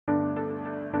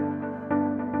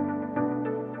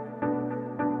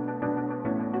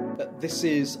This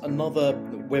is another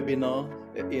webinar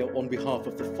on behalf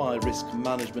of the Fire Risk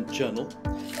Management Journal.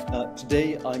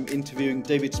 Today I'm interviewing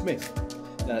David Smith.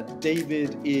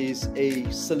 David is a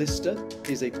solicitor.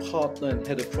 He's a partner and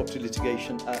head of property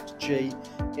litigation at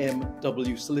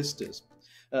JMW Solicitors.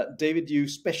 David, you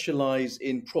specialise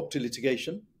in property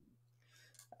litigation,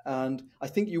 and I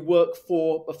think you work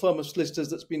for a firm of solicitors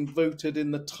that's been voted in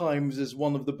the Times as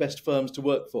one of the best firms to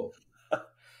work for.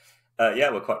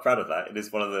 Yeah, we're quite proud of that. It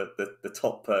is one of the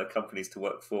top companies to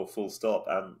work for, full stop,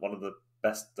 and one of the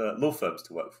best law firms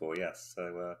to work for, yes.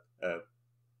 So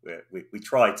we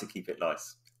try to keep it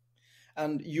nice.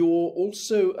 And you're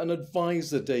also an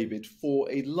advisor, David,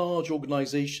 for a large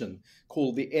organisation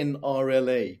called the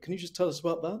NRLA. Can you just tell us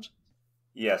about that?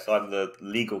 Yes, I'm the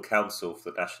legal counsel for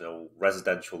the National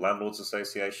Residential Landlords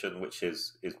Association, which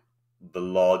is the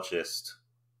largest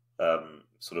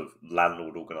sort of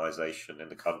landlord organisation in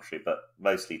the country, but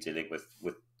mostly dealing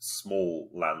with small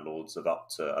landlords of up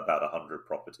to about 100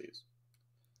 properties.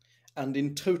 And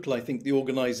in total, I think the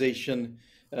organisation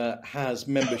has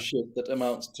membership that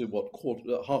amounts to what,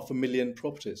 500,000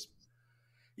 properties?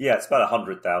 Yeah, it's about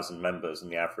 100,000 members,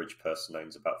 and the average person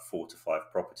owns about 4 to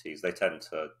 5 properties. They tend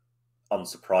to,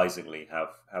 unsurprisingly,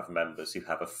 have members who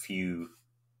have a few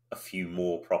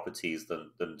more properties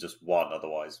than just one.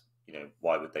 Otherwise,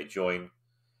 why would they join?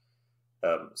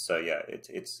 So yeah,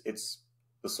 it's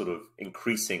the sort of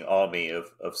increasing army of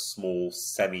small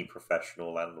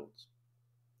semi-professional landlords.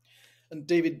 And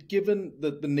David, given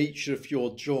the nature of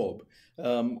your job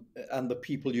and the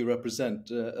people you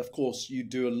represent, of course, you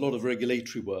do a lot of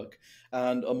regulatory work,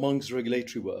 and amongst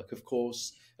regulatory work, of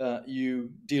course,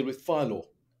 you deal with fire law.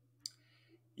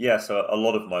 Yeah, so a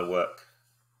lot of my work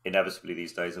inevitably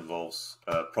these days involves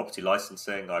property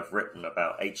licensing. I've written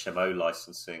about HMO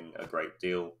licensing a great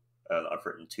deal. I've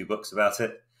written 2 books about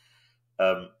it.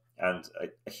 And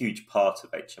a huge part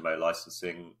of HMO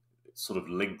licensing sort of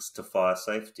links to fire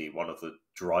safety. One of the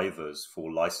drivers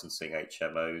for licensing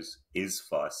HMOs is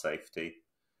fire safety.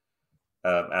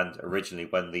 And originally,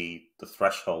 when the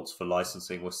thresholds for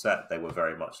licensing were set, they were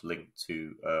very much linked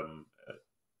to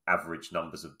average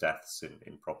numbers of deaths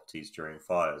in properties during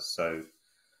fires. So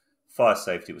fire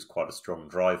safety was quite a strong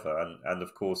driver. And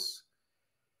of course,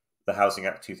 the Housing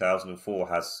Act 2004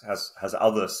 has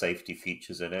other safety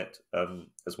features in it,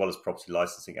 as well as property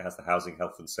licensing. It has the Housing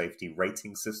Health and Safety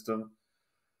Rating System,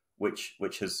 which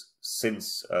has,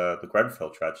 since the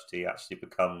Grenfell tragedy, actually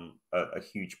become a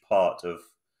huge part of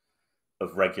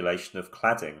regulation of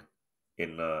cladding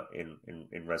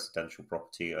in residential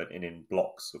property and in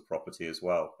blocks of property as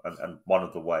well. And one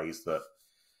of the ways that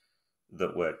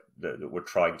we're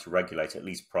trying to regulate, at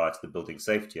least prior to the Building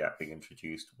Safety Act being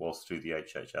introduced, was through the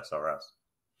HHSRS.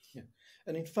 Yeah.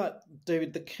 And in fact,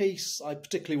 David, the case I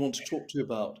particularly want to talk to you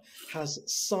about has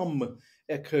some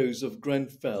echoes of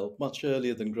Grenfell, much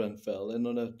earlier than Grenfell, and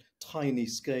on a tiny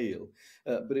scale,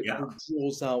 but it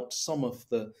draws out some of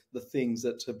the things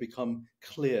that have become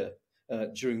clear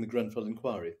during the Grenfell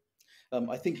inquiry.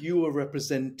 I think you were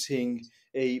representing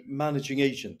a managing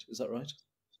agent, is that right?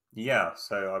 Yeah,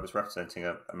 so I was representing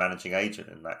a managing agent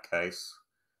in that case,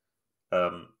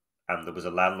 and there was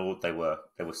a landlord. They were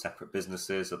separate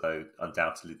businesses, although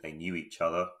undoubtedly they knew each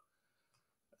other.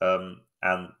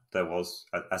 And there was,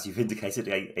 as you've indicated,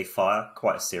 a fire,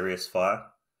 quite a serious fire.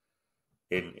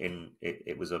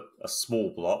 It was a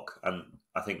small block, and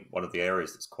I think one of the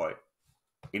areas that's quite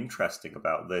interesting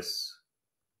about this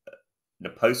in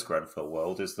a post-Grenfell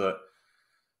world is that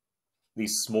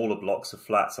these smaller blocks of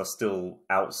flats are still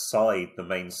outside the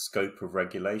main scope of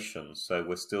regulation. So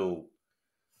we're still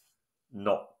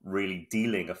not really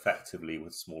dealing effectively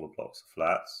with smaller blocks of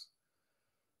flats.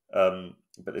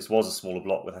 But this was a smaller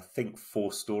block with, I think,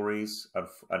 4 stories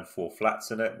and 4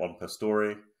 flats in it, 1 per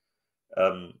story.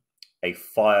 A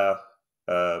fire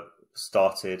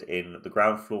started in the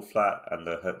ground floor flat, and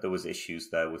there was issues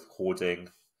there with hoarding,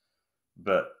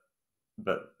 but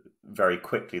very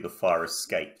quickly the fire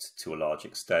escaped to a large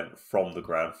extent from the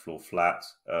ground floor flat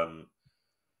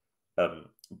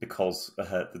because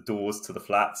the doors to the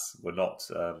flats were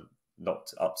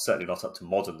certainly not up to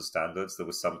modern standards. There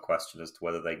was some question as to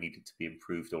whether they needed to be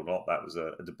improved or not. That was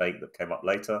a debate that came up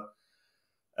later.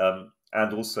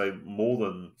 And also, more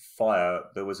than fire,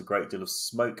 there was a great deal of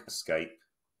smoke escape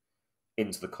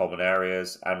into the common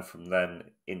areas and from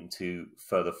then into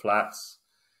further flats.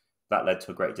 That led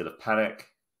to a great deal of panic.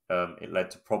 It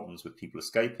led to problems with people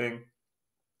escaping.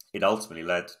 It ultimately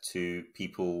led to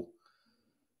people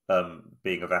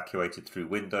being evacuated through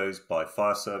windows by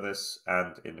fire service,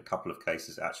 and in a couple of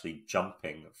cases actually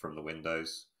jumping from the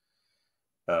windows,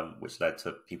 which led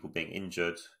to people being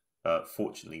injured.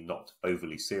 Fortunately, not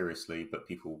overly seriously, but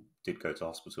people did go to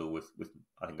hospital with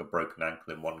I think a broken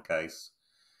ankle in one case,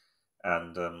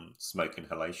 and smoke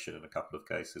inhalation in a couple of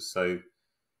cases. So,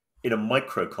 in a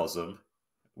microcosm,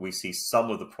 we see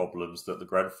some of the problems that the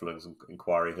Grenfell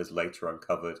inquiry has later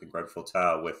uncovered in Grenfell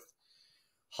Tower, with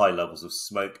high levels of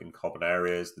smoke in common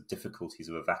areas, the difficulties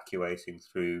of evacuating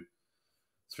through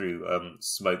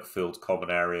smoke-filled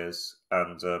common areas,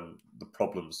 and the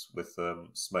problems with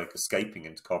smoke escaping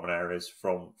into common areas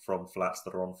from flats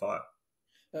that are on fire.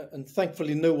 And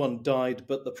thankfully, no one died,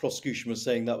 but the prosecution was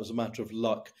saying that was a matter of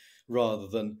luck rather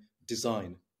than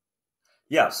design.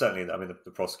 Yeah, certainly. I mean,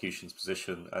 the prosecution's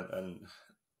position, and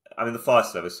I mean, the fire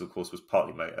service, of course, was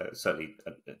partly certainly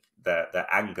their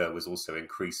anger was also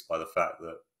increased by the fact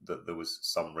that there was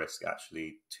some risk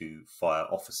actually to fire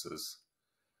officers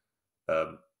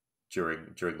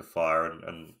during the fire,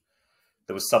 and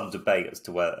there was some debate as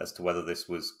to whether this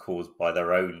was caused by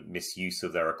their own misuse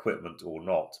of their equipment or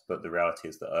not. But the reality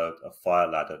is that a fire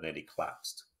ladder nearly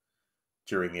collapsed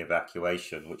during the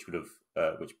evacuation, which would have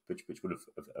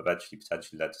eventually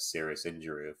potentially led to serious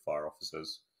injury of fire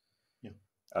officers. Yeah.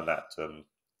 And that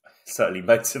certainly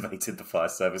motivated the fire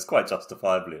service, quite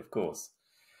justifiably, of course,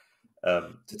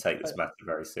 to take this matter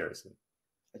very seriously.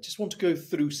 I just want to go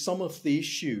through some of the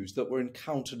issues that were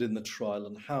encountered in the trial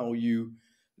and how you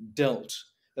dealt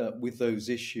with those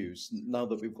issues, now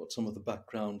that we've got some of the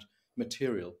background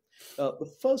material.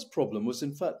 The first problem was,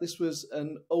 in fact, this was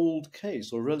an old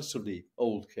case, or relatively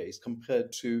old case,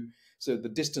 compared to the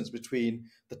distance between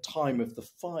the time of the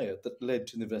fire that led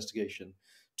to the investigation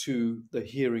to the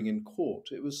hearing in court.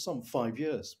 It was some 5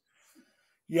 years.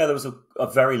 Yeah, there was a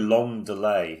very long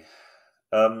delay.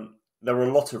 There were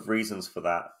a lot of reasons for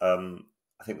that.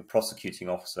 I think the prosecuting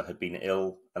officer had been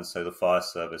ill, and so the fire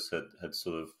service had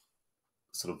sort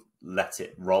of let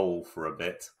it roll for a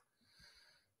bit.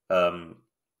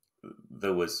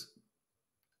 There was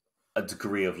a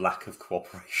degree of lack of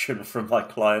cooperation from my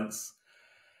clients.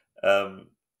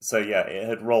 So yeah, it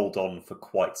had rolled on for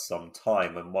quite some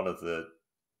time, and one of the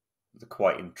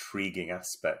quite intriguing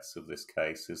aspects of this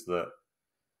case is that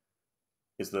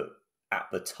at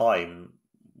the time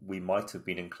we might have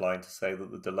been inclined to say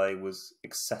that the delay was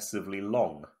excessively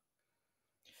long.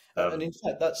 And in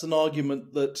fact, that's an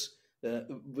argument that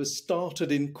was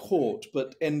started in court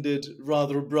but ended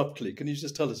rather abruptly. Can you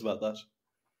just tell us about that?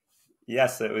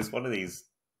 Yes, it was one of these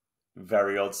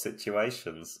very odd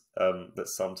situations that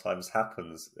sometimes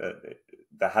happens.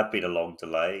 There had been a long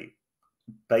delay.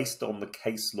 Based on the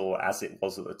case law as it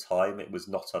was at the time, it was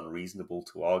not unreasonable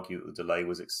to argue that the delay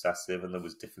was excessive and there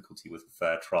was difficulty with a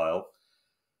fair trial.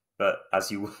 But as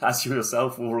you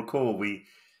yourself will recall, we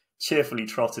cheerfully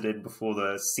trotted in before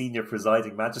the senior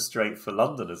presiding magistrate for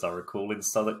London, as I recall, in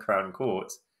Southwark Crown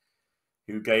Court,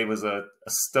 who gave us a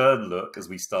stern look as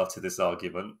we started this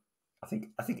argument. I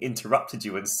think interrupted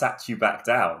you and sat you back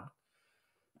down,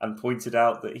 and pointed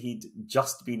out that he'd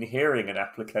just been hearing an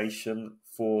application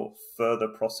for further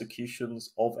prosecutions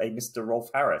of a Mr.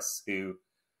 Rolf Harris, who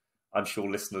I'm sure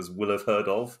listeners will have heard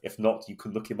of. If not, you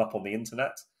can look him up on the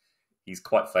internet. He's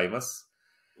quite famous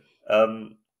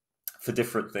for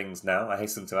different things now, I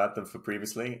hasten to add, than for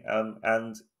previously.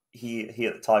 And he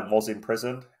at the time was in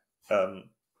prison. The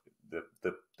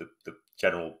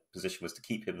general position was to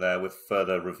keep him there with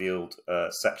further revealed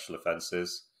sexual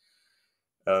offences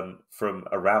from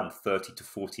around 30 to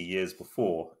 40 years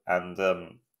before. And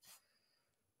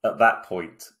at that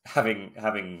point, having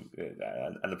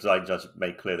and the presiding judge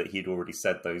made clear that he'd already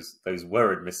said those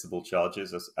were admissible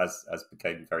charges, as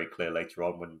became very clear later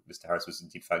on when Mr. Harris was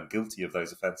indeed found guilty of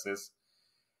those offences.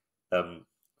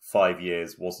 5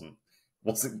 years wasn't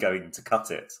going to cut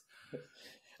it.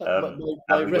 And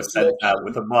we were sent out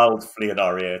with a mild flea in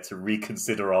our ear to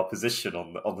reconsider our position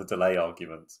on the delay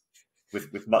argument,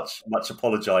 with much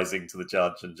apologising to the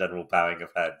judge and general bowing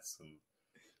of heads. And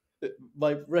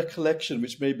my recollection,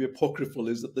 which may be apocryphal,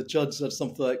 is that the judge said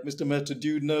something like, "Mr. Mehta, do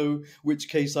you know which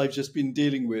case I've just been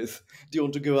dealing with? Do you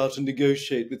want to go out and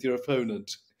negotiate with your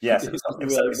opponent?" Yes, it was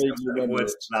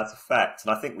words to that effect. And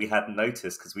I think we had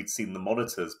noticed, because we'd seen the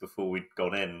monitors before we'd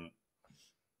gone in,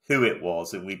 who it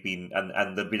was, and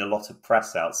and there'd been a lot of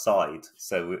press outside,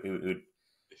 so we'd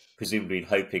presumably been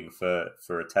hoping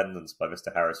for attendance by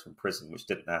Mr. Harris from prison, which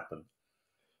didn't happen.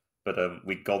 But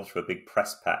we'd gone through a big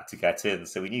press pack to get in,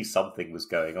 so we knew something was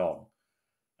going on,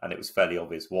 and it was fairly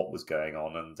obvious what was going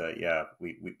on. And yeah,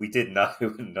 we did know.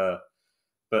 And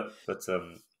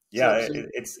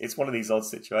it's one of these odd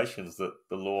situations that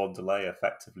the law on delay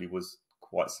effectively was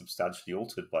quite substantially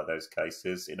altered by those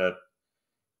cases in a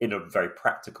very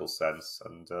practical sense,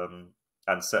 and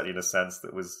certainly in a sense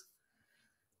that was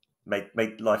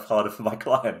made life harder for my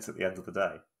clients at the end of the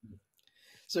day.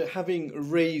 So having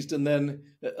raised and then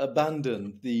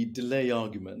abandoned the delay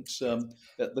argument,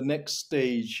 the next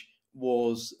stage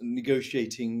was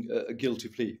negotiating a guilty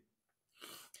plea.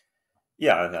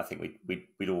 Yeah, and I think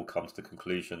we'd all come to the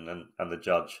conclusion, and the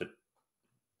judge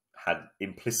had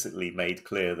implicitly made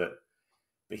clear that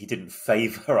he didn't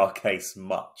favour our case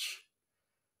much.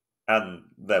 And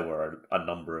there were a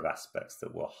number of aspects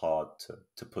that were hard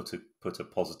to put a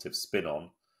positive spin on.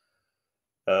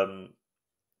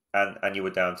 And you were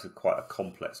down to quite a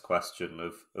complex question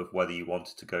of whether you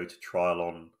wanted to go to trial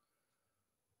on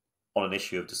an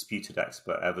issue of disputed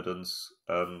expert evidence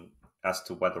as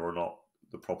to whether or not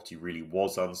the property really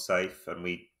was unsafe. And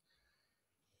we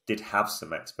did have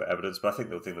some expert evidence, but I think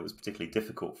the thing that was particularly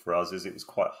difficult for us is it was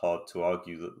quite hard to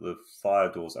argue that the fire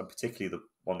doors, and particularly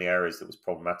one of the areas that was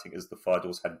problematic, is the fire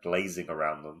doors had glazing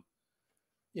around them.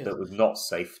 Yes. That was not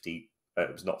safety.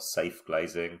 It was not safe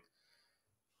glazing.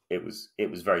 It was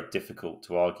very difficult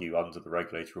to argue under the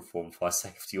regulatory reform fire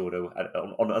safety order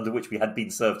under which we had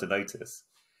been served a notice.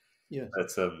 Yes.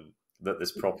 That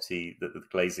this property, that the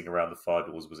glazing around the fire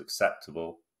doors was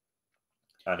acceptable,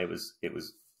 and it was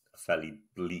a fairly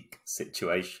bleak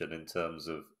situation in terms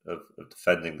of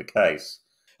defending the case.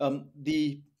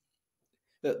 The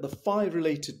fire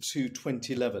related to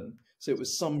 2011, so it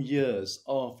was some years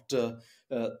after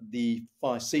the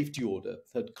fire safety order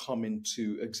had come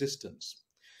into existence.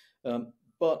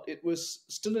 But it was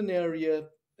still an area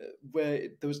where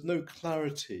there was no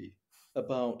clarity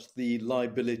about the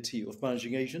liability of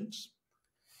managing agents.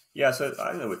 Yeah, so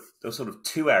I know there were sort of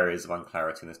two areas of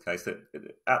unclarity in this case. That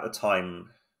at the time,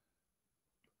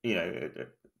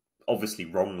 obviously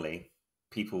wrongly,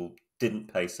 people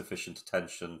didn't pay sufficient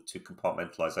attention to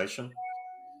compartmentalisation,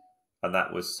 and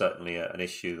that was certainly an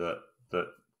issue that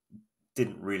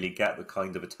didn't really get the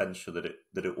kind of attention that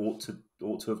it ought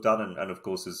to have done, and of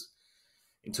course,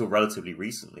 until relatively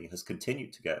recently, has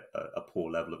continued to get a poor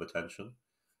level of attention.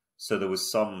 So there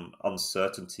was some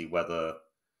uncertainty whether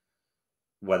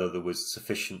there was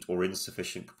sufficient or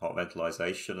insufficient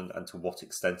compartmentalisation, and to what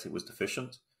extent it was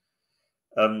deficient.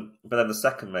 But then the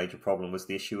second major problem was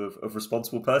the issue of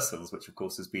responsible persons, which of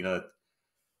course has been a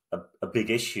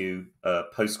big issue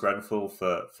post Grenfell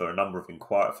for a number of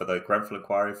for the Grenfell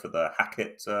inquiry, for the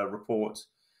Hackett report,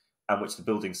 and which the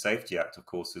Building Safety Act, of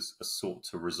course, has sought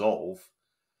to resolve.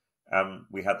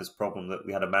 We had this problem that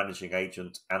we had a managing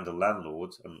agent and a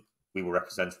landlord, and we were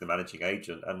representing the managing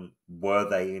agent, and were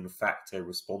they in fact a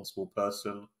responsible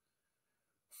person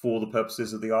for the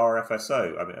purposes of the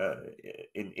RFSO? I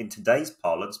mean, in today's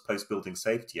parlance, post Building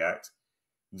Safety Act,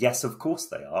 yes, of course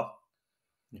they are.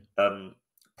 Yeah.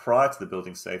 Prior to the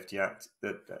Building Safety Act,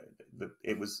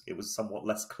 it was somewhat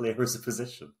less clear as a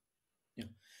position. Yeah,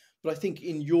 but I think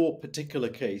in your particular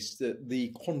case, that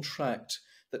the contract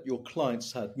that your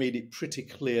clients had made it pretty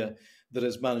clear that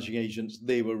as managing agents,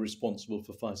 they were responsible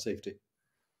for fire safety.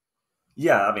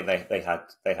 Yeah, I mean, they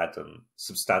had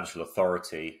substantial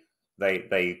authority.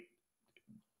 They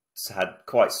had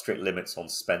quite strict limits on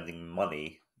spending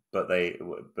money, but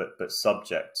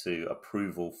subject to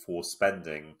approval for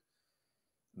spending,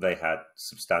 they had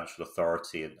substantial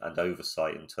authority and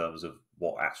oversight in terms of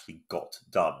what actually got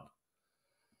done,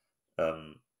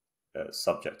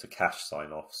 subject to cash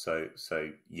sign off. So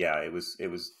yeah, it was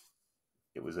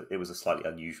a slightly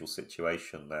unusual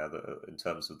situation there in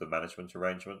terms of the management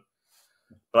arrangement.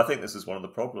 But I think this is one of the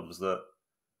problems that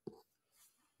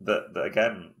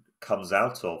again comes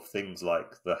out of things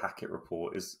like the Hackett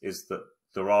report is that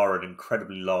there are an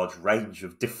incredibly large range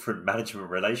of different management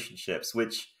relationships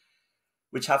which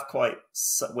have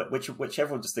which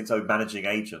everyone just thinks, oh, managing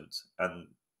agent, and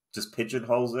just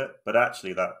pigeonholes it, but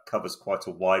actually that covers quite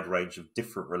a wide range of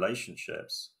different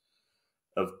relationships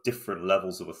of different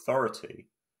levels of authority,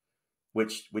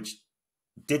 which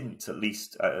didn't, at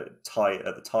least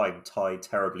tie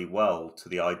terribly well to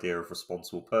the idea of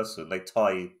responsible person. They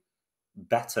tie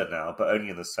better now, but only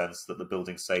in the sense that the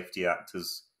Building Safety Act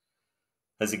has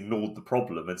ignored the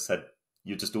problem and said,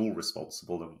 you're just all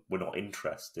responsible and we're not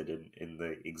interested in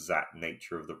the exact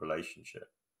nature of the relationship.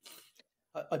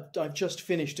 I've just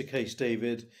finished a case,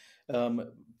 David,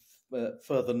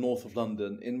 further north of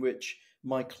London, in which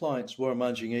my clients were a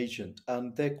managing agent,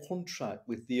 and their contract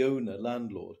with the owner,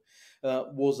 landlord,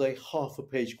 was a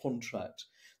half-a-page contract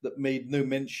that made no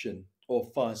mention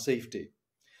of fire safety.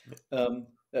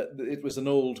 It was an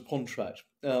old contract.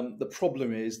 The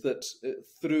problem is that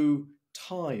through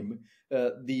time,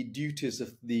 the duties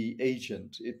of the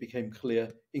agent, it became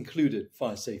clear, included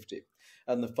fire safety.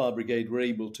 And the fire brigade were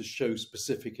able to show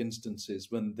specific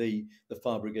instances when the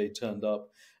fire brigade turned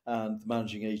up, and the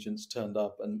managing agents turned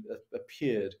up and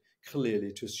appeared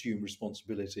clearly to assume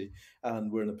responsibility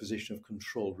and were in a position of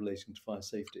control relating to fire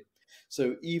safety.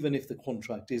 So even if the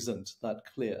contract isn't that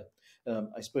clear,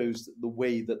 I suppose the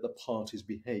way that the parties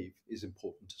behave is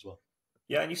important as well.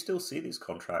 Yeah, and you still see these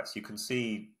contracts. You can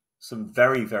see some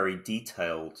very, very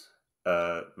detailed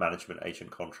management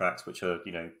agent contracts, which are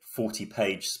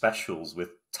 40-page specials with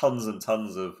tons and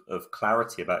tons of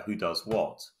clarity about who does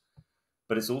what.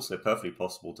 But it's also perfectly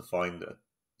possible to find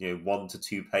 1 to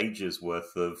 2 pages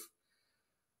worth of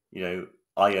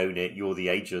I own it, you're the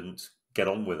agent, get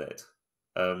on with it,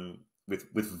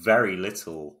 with very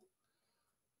little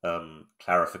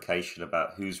clarification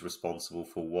about who's responsible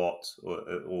for what,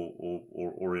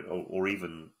 or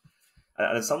even,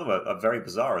 and some of them are very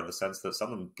bizarre in the sense that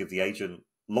some of them give the agent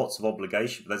lots of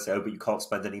obligation, but then say, "Oh, but you can't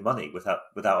spend any money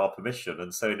without our permission,"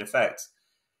 and so in effect,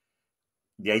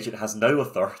 the agent has no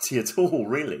authority at all,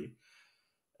 really,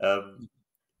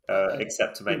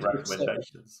 except to make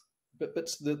recommendations. But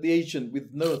the agent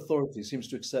with no authority seems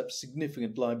to accept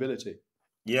significant liability.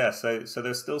 Yeah, so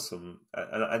there's still some,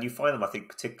 and you find them, I think,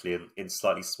 particularly in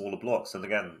slightly smaller blocks. And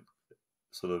again,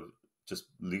 sort of just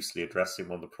loosely addressing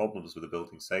one of the problems with the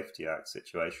Building Safety Act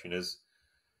situation is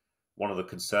one of the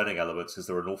concerning elements is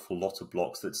there are an awful lot of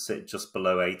blocks that sit just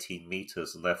below 18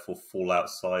 meters and therefore fall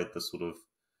outside the sort of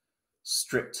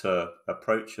stricter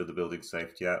approach of the Building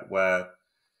Safety Act, where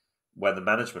the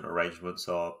management arrangements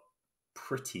are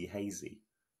pretty hazy.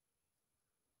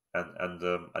 And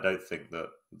I don't think that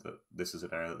this is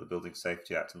an area that the Building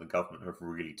Safety Act and the government have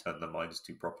really turned their minds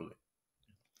to properly.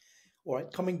 All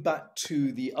right, coming back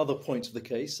to the other points of the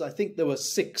case, I think there were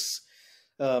 6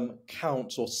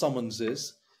 counts or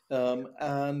summonses,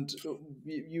 and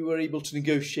you were able to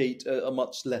negotiate a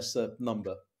much lesser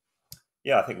number.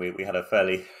 Yeah, I think we had a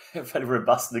fairly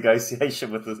robust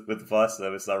negotiation with the fire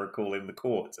service, I recall, in the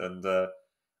court, and I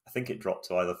think it dropped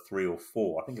to either 3 or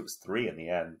 4. I think it was 3 in the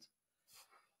end.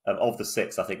 Of the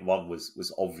 6, I think 1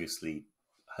 was obviously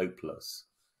hopeless.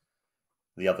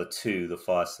 The other 2, the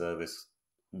fire service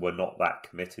were not that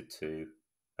committed to,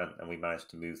 and we managed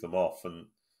to move them off. And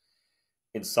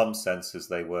in some senses,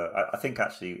 they were. I think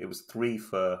actually it was 3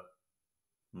 for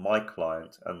my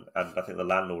client, and I think the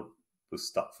landlord was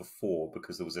stuck for 4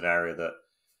 because there was an area that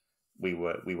we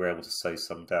were able to sow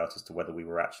some doubt as to whether we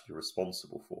were actually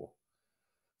responsible for,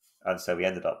 and so we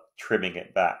ended up trimming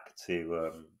it back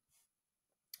to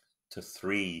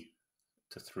 3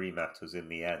 matters in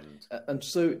the end. And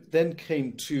so then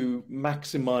came to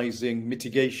maximising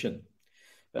mitigation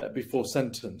before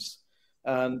sentence.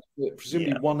 And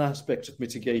presumably one aspect of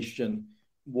mitigation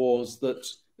was that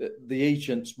the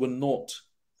agents were not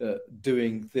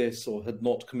doing this or had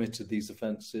not committed these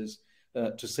offences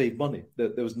to save money.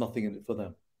 There was nothing in it for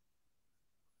them.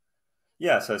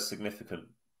 Yeah, so a significant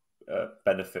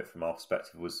benefit from our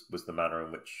perspective was the manner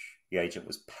in which the agent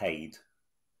was paid.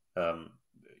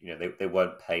 They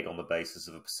weren't paid on the basis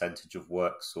of a percentage of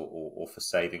works or for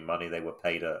saving money. They were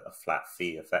paid a flat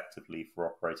fee effectively for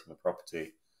operating the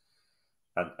property,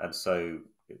 and so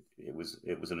it was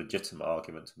a legitimate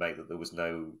argument to make that there was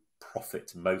no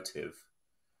profit motive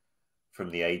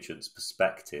from the agent's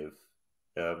perspective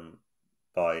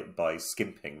by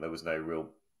skimping. There was no real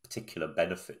particular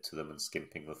benefit to them in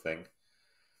skimping the thing,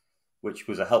 which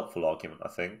was a helpful argument, I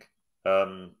think.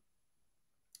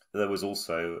 There was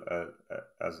also,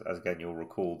 as again you'll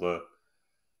recall, the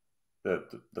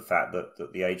fact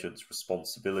that the agent's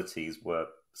responsibilities were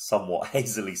somewhat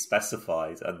hazily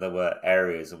specified, and there were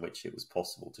areas in which it was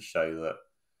possible to show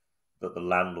that the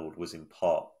landlord was in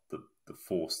part the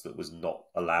force that was not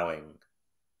allowing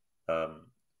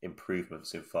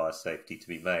improvements in fire safety to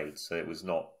be made. So it was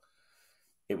not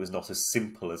as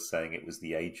simple as saying it was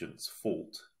the agent's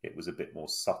fault. It was a bit more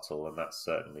subtle, and that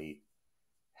certainly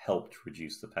helped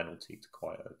reduce the penalty to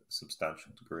quite a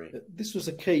substantial degree. This was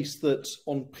a case that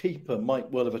on paper might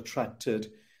well have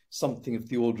attracted something of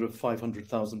the order of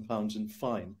 £500,000 in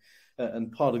fine.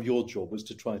 And part of your job was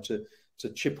to try to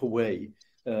chip away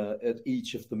at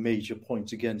each of the major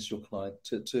points against your client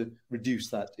to reduce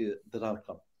that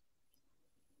outcome.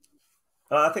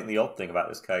 I think the odd thing about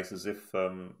this case is if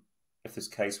this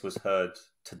case was heard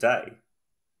today,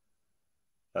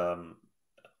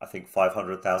 I think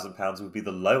 £500,000 would be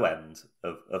the low end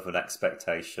of an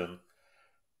expectation,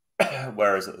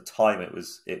 whereas at the time it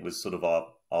was sort of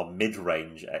our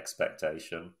mid-range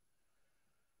expectation,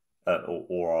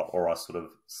 or our sort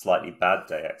of slightly bad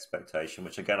day expectation,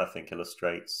 which again I think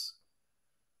illustrates,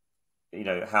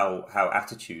 how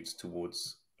attitudes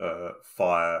towards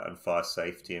fire and fire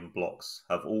safety in blocks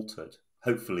have altered,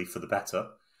 hopefully for the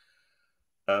better.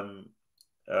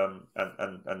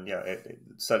 And yeah,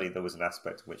 certainly there was an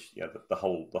aspect in which the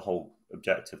whole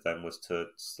objective then was to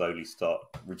slowly start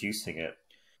reducing it.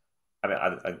 I mean,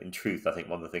 in truth, I think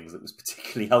one of the things that was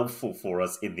particularly helpful for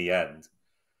us in the end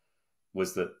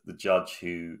was that the judge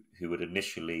who had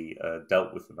initially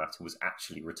dealt with the matter was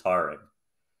actually retiring,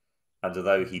 and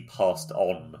although he passed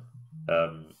on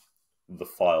the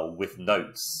file with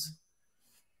notes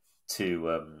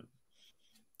to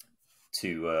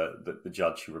the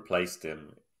judge who replaced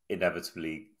him,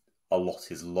 inevitably a lot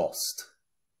is lost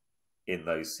in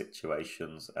those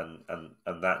situations,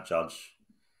 and that judge,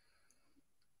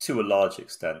 to a large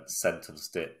extent,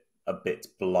 sentenced it a bit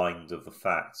blind of the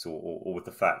facts, or with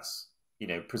the facts,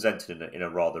 presented in a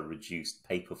rather reduced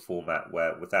paper format,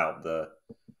 where without the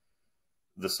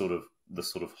sort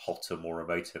of hotter, more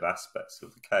emotive aspects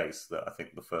of the case that I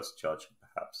think the first judge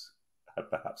had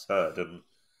perhaps heard, and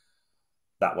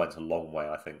that went a long way,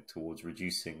 I think, towards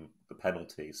reducing the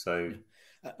penalty. So,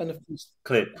 and of course,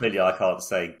 clearly, I can't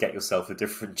say get yourself a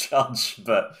different judge,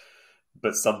 but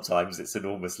sometimes it's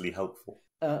enormously helpful.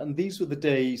 And these were the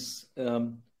days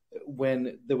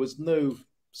when there was no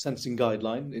sentencing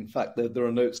guideline. In fact, there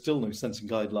are still no sentencing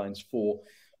guidelines for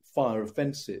fire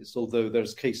offences, although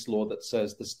there's case law that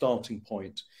says the starting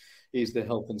point is the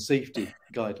health and safety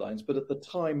guidelines. But at the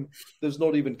time, there's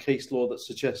not even case law that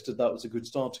suggested that was a good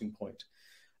starting point.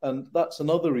 And that's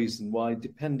another reason why,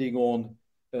 depending on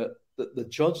the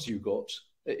judge you got,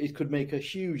 it could make a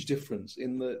huge difference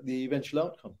in the eventual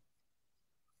outcome.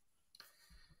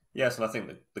 Yes, and I think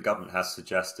that the government has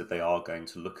suggested they are going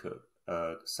to look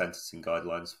at sentencing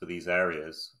guidelines for these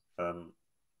areas.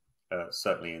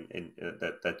 Certainly,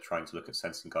 they're trying to look at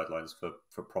sentencing guidelines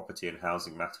for property and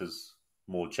housing matters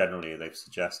more generally. They've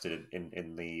suggested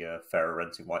in the Fairer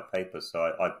Renting White Paper. So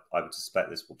I would suspect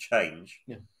this will change.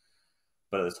 Yeah.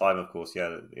 But at the time, of course,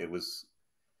 it was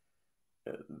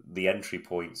the entry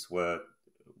points were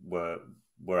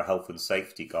a health and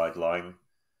safety guideline,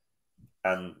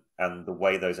 and the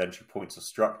way those entry points are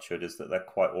structured is that they're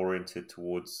quite oriented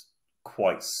towards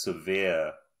quite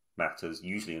severe matters,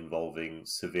 usually involving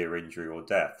severe injury or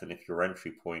death. And if your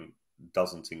entry point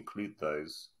doesn't include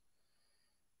those,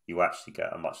 you actually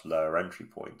get a much lower entry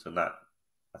point. And that,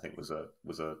 I think, was the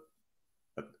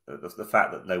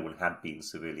fact that no one had been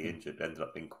severely injured ended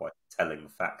up being quite a telling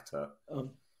factor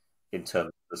in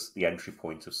terms of the entry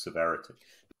point of severity.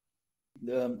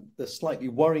 The slightly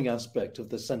worrying aspect of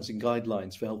the sentencing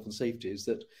guidelines for health and safety is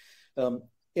that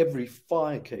every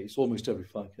fire case, almost every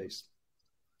fire case,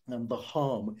 the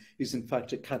harm is in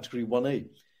fact at category 1A,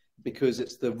 because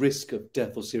it's the risk of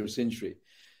death or serious injury.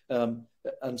 And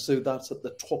so that's at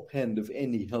the top end of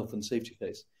any health and safety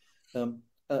case.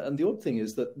 And the odd thing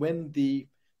is that when the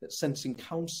Sentencing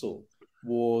Council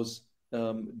was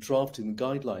drafting the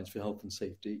guidelines for health and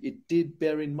safety, it did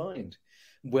bear in mind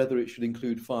whether it should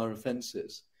include fire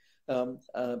offences,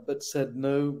 but said,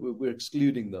 no, we're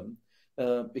excluding them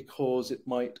because it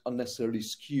might unnecessarily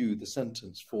skew the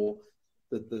sentence for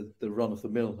the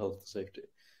run-of-the-mill health and safety.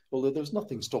 Although there's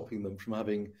nothing stopping them from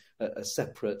having a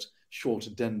separate short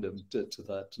addendum to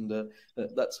that. And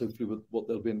that's hopefully what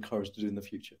they'll be encouraged to do in the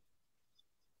future.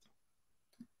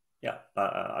 Yeah,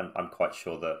 I'm quite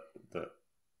sure that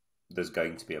there's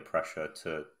going to be a pressure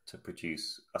to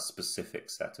produce a specific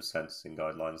set of sentencing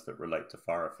guidelines that relate to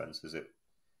fire offences.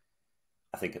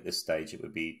 I think at this stage it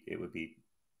would be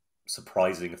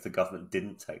surprising if the government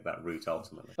didn't take that route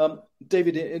ultimately.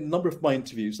 David, in a number of my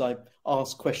interviews, I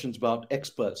asked questions about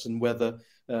experts and whether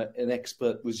an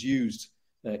expert was used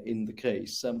in the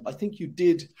case. I think you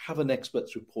did have an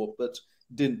expert's report, but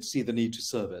didn't see the need to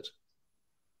serve it.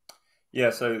 Yeah,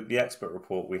 so the expert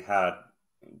report we had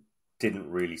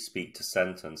didn't really speak to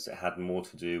sentence. It had more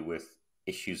to do with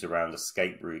issues around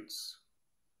escape routes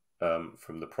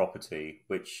from the property,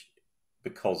 which,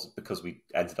 because we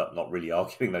ended up not really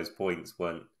arguing those points,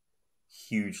 weren't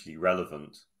hugely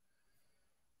relevant.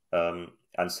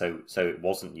 And so it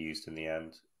wasn't used in the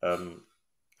end.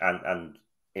 And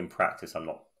in practice, I'm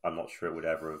not sure it would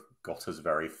ever have got us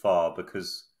very far,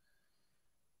 because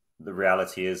the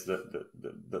reality is that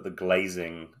the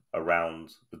glazing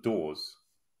around the doors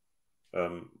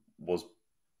was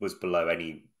below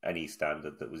any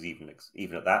standard that was even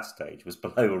at that stage was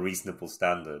below a reasonable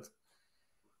standard,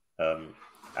 and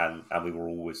we were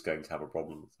always going to have a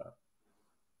problem with that,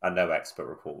 and no expert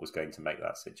report was going to make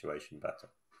that situation better.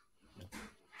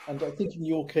 And I think in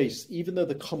your case, even though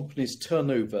the company's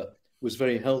turnover was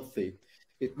very healthy,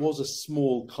 it was a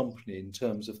small company in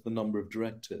terms of the number of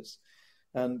directors.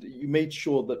 And you made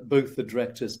sure that both the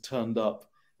directors turned up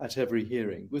at every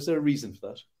hearing. Was there a reason for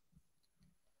that?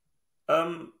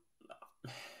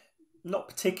 Not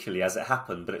particularly as it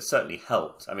happened, but it certainly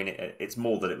helped. I mean, it's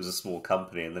more that it was a small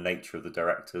company, and the nature of the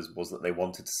directors was that they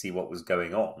wanted to see what was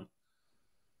going on.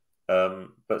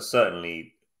 But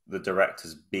certainly, the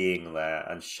directors being there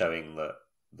and showing that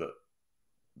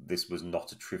this was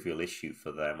not a trivial issue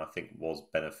for them, I think, was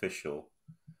beneficial.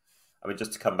 I mean,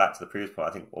 just to come back to the previous point,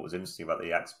 I think what was interesting about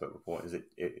the expert report is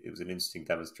it was an interesting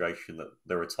demonstration that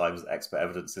there are times that expert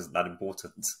evidence isn't that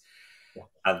important.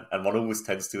 Yeah. And one always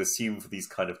tends to assume for these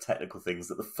kind of technical things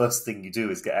that the first thing you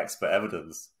do is get expert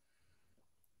evidence.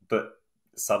 But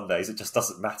some days it just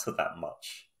doesn't matter that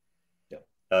much.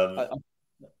 Yeah.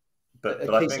 But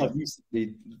a case I've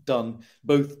recently done,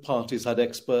 both parties had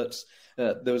experts.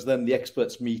 There was then the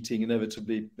experts meeting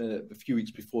inevitably a few weeks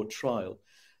before trial.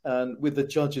 And with the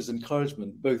judge's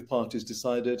encouragement, both parties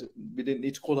decided we didn't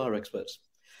need to call our experts.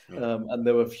 Yeah. And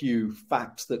there were a few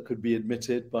facts that could be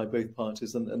admitted by both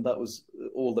parties, and that was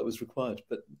all that was required.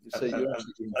 But so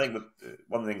I think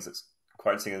one of the things that's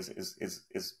quite interesting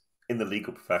is in the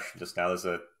legal profession just now, there's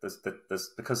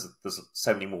because there's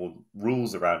so many more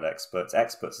rules around experts.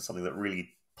 Experts are something that really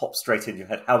pops straight into your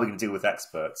head. How are we going to deal with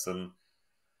experts? And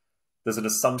there's an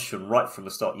assumption right from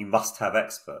the start you must have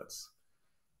experts,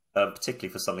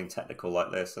 particularly for something technical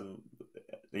like this. And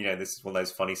this is one of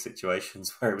those funny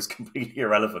situations where it was completely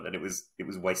irrelevant and it was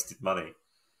wasted money.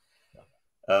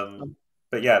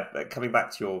 But yeah, coming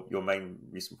back to your main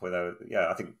recent point, though, yeah,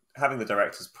 I think having the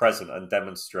directors present and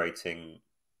demonstrating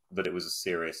that it was a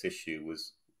serious issue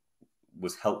was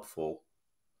helpful,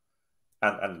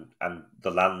 and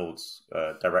the landlords,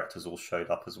 directors all showed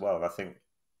up as well. And I think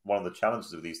one of the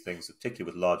challenges of these things, particularly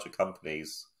with larger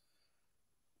companies,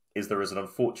 is there is an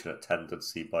unfortunate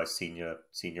tendency by senior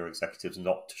executives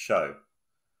not to show,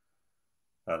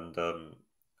 and I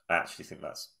actually think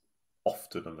that's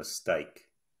often a mistake.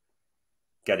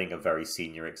 Getting a very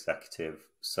senior executive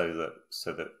so that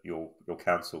your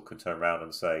counsel can turn around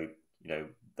and say,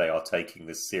 they are taking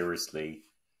this seriously.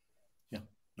 Yeah.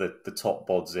 The top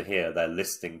bods are here. They're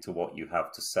listening to what you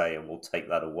have to say, and we'll take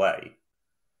that away.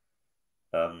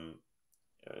 One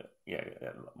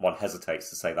hesitates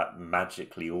to say that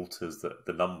magically alters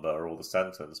the number or the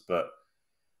sentence, but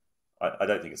I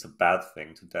don't think it's a bad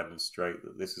thing to demonstrate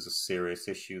that this is a serious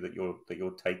issue that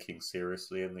you're taking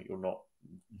seriously and that you're not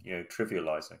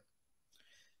trivializing.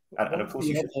 And of course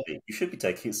you should be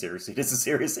taking it seriously. It's a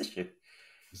serious issue.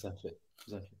 Exactly.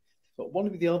 But one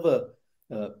of the other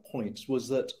points was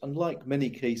that unlike many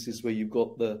cases where you've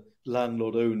got the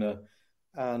landlord owner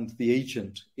and the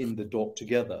agent in the dock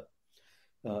together,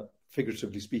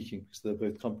 figuratively speaking, because they're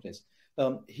both companies,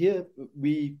 here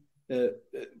we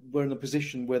were in a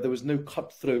position where there was no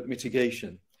cutthroat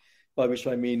mitigation, by which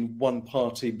I mean one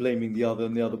party blaming the other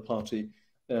and the other party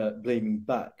blaming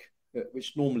back,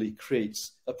 which normally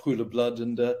creates a pool of blood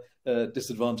and a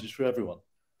disadvantage for everyone.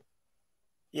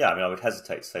 Yeah, I mean, I would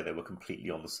hesitate to say they were completely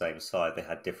on the same side. They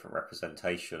had different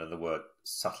representation and there were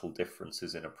subtle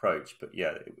differences in approach. But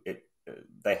yeah,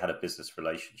 they had a business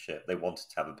relationship. They wanted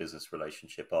to have a business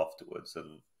relationship afterwards.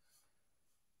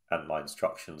 And my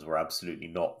instructions were absolutely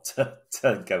not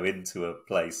to go into a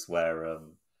place where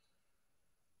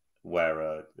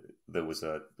there was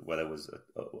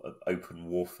open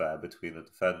warfare between the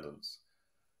defendants.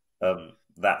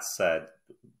 That said,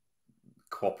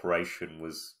 cooperation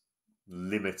was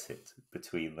limited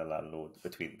between the landlord,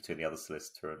 between the other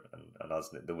solicitor and us.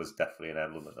 There was definitely an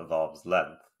element of arm's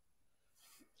length.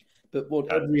 But what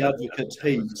every advocate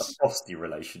hates, a frosty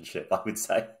relationship, I would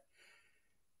say.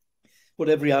 What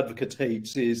every advocate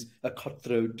hates is a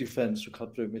cutthroat defence or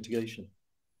cutthroat mitigation.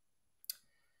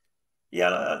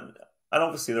 Yeah, and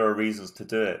obviously there are reasons to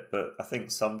do it, but I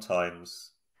think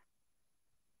sometimes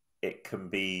it can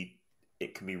be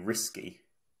risky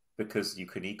because you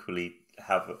can equally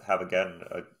have again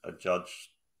a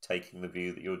judge taking the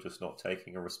view that you're just not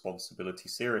taking a responsibility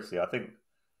seriously. I think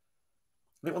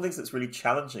one of the things that's really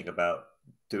challenging about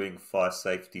doing fire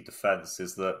safety defence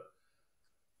is that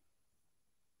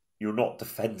you're not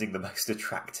defending the most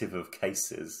attractive of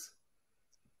cases.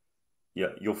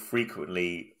 Yeah, you're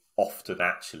frequently, often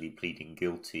actually pleading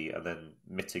guilty and then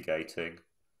mitigating.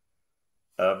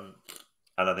 And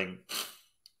I think,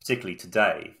 particularly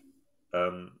today,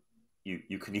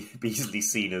 you can be easily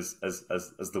seen as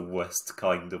the worst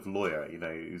kind of lawyer,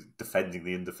 who's defending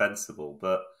the indefensible.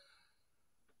 But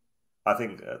I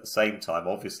think at the same time,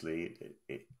 obviously,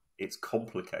 it's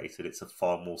complicated. It's a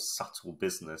far more subtle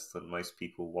business than most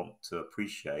people want to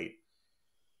appreciate.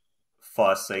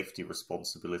 Fire safety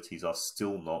responsibilities are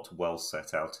still not well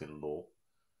set out in law.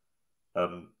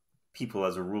 People,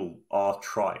 as a rule, are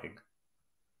trying,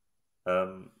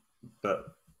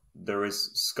 but there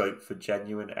is scope for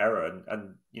genuine error,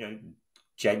 and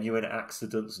genuine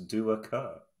accidents do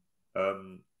occur.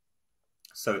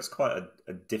 So it's quite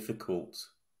a difficult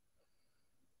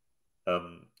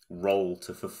role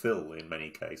to fulfill in many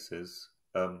cases,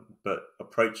 but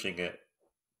approaching it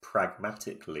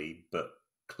pragmatically but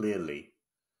clearly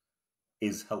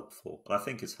is helpful. And I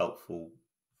think it's helpful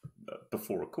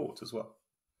before a court as well.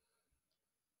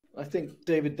 I think,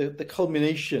 David, the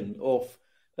culmination of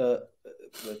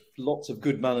lots of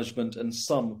good management and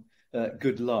some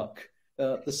good luck,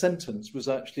 the sentence was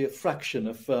actually a fraction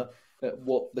of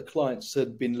what the clients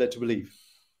had been led to believe.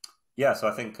 Yeah, so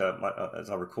I think, as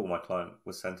I recall, my client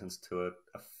was sentenced to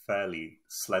a fairly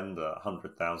slender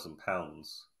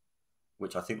 £100,000,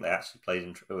 which I think they actually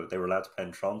they were allowed to pay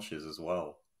in tranches as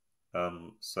well.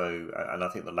 And I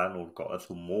think the landlord got a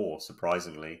little more,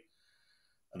 surprisingly,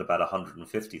 at about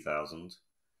 150,000,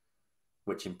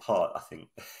 which in part, I think,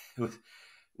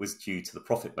 was due to the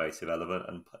profit motive element,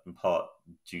 and in part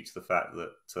due to the fact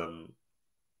that,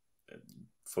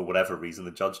 for whatever reason,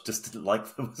 the judge just didn't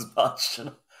like them as much.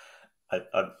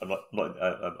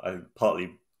 I'm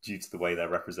partly due to the way their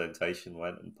representation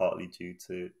went, and partly due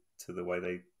to the way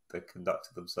they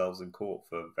conducted themselves in court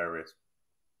for various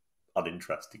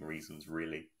uninteresting reasons,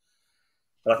 really.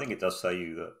 But I think it does show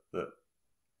you that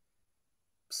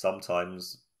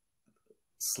sometimes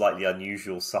slightly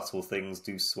unusual, subtle things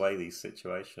do sway these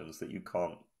situations that you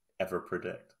can't ever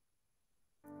predict.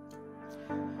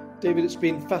 David, it's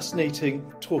been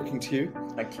fascinating talking to you.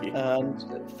 Thank you. And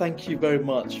thank you very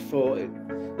much for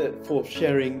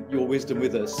sharing your wisdom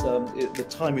with us. The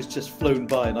time has just flown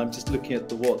by, and I'm just looking at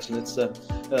the watch, and it's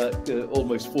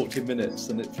almost 40 minutes,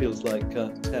 and it feels like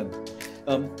 10.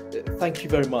 Thank you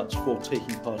very much for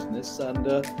taking part in this,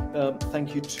 and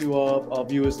thank you to our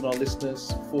viewers and our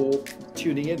listeners for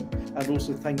tuning in, and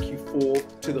also thank you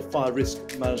to the Fire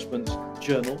Risk Management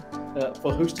Journal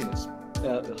for hosting us.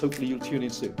 Hopefully you'll tune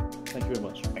in soon. Thank you very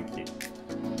much. Thank you.